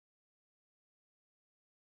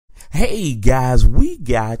Hey guys, we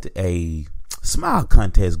got a smile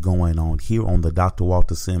contest going on here on the Dr.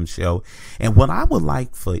 Walter Sims Show. And what I would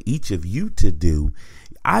like for each of you to do,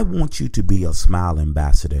 I want you to be a smile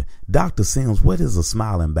ambassador. Dr. Sims, what is a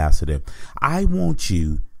smile ambassador? I want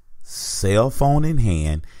you, cell phone in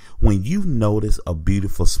hand, when you notice a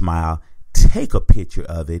beautiful smile, take a picture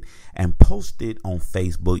of it and post it on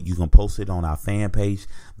Facebook. You can post it on our fan page,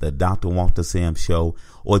 the Dr. Walter Sims Show,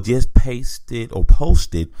 or just paste it or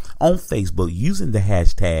post it on Facebook using the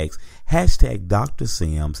hashtags, hashtag Dr.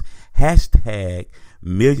 Sims, hashtag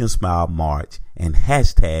Million Smile March, and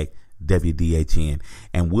hashtag WDHN.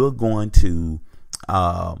 And we're going to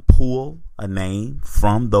pull a name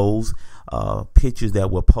from those pictures that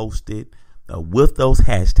were posted with those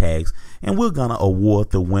hashtags, and we're going to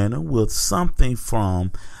award the winner with something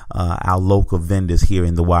from our local vendors here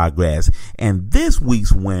in the Wiregrass. And this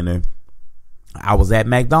week's winner, I was at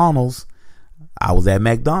McDonald's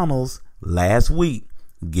last week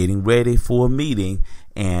getting ready for a meeting,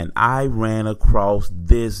 and I ran across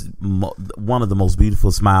this one of the most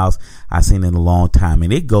beautiful smiles I've seen in a long time,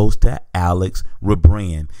 and it goes to Lexi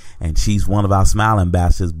Rabren, and she's one of our smile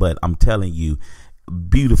ambassadors. But I'm telling you,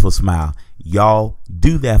 beautiful smile. Y'all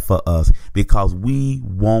do that for us, because we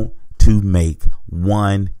want to make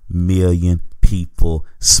 1 million people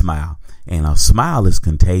smile. And a smile is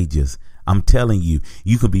contagious. I'm telling you,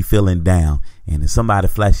 you could be feeling down, and if somebody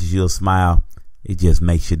flashes you a smile, it just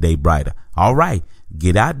makes your day brighter. All right,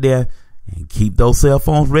 get out there and keep those cell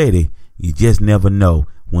phones ready. You just never know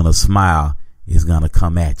when a smile is going to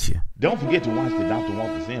come at you. Don't forget to watch the Dr.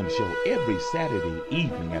 Walter Sims Show every Saturday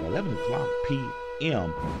evening at 11 o'clock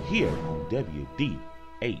p.m. here on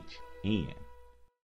WDHN.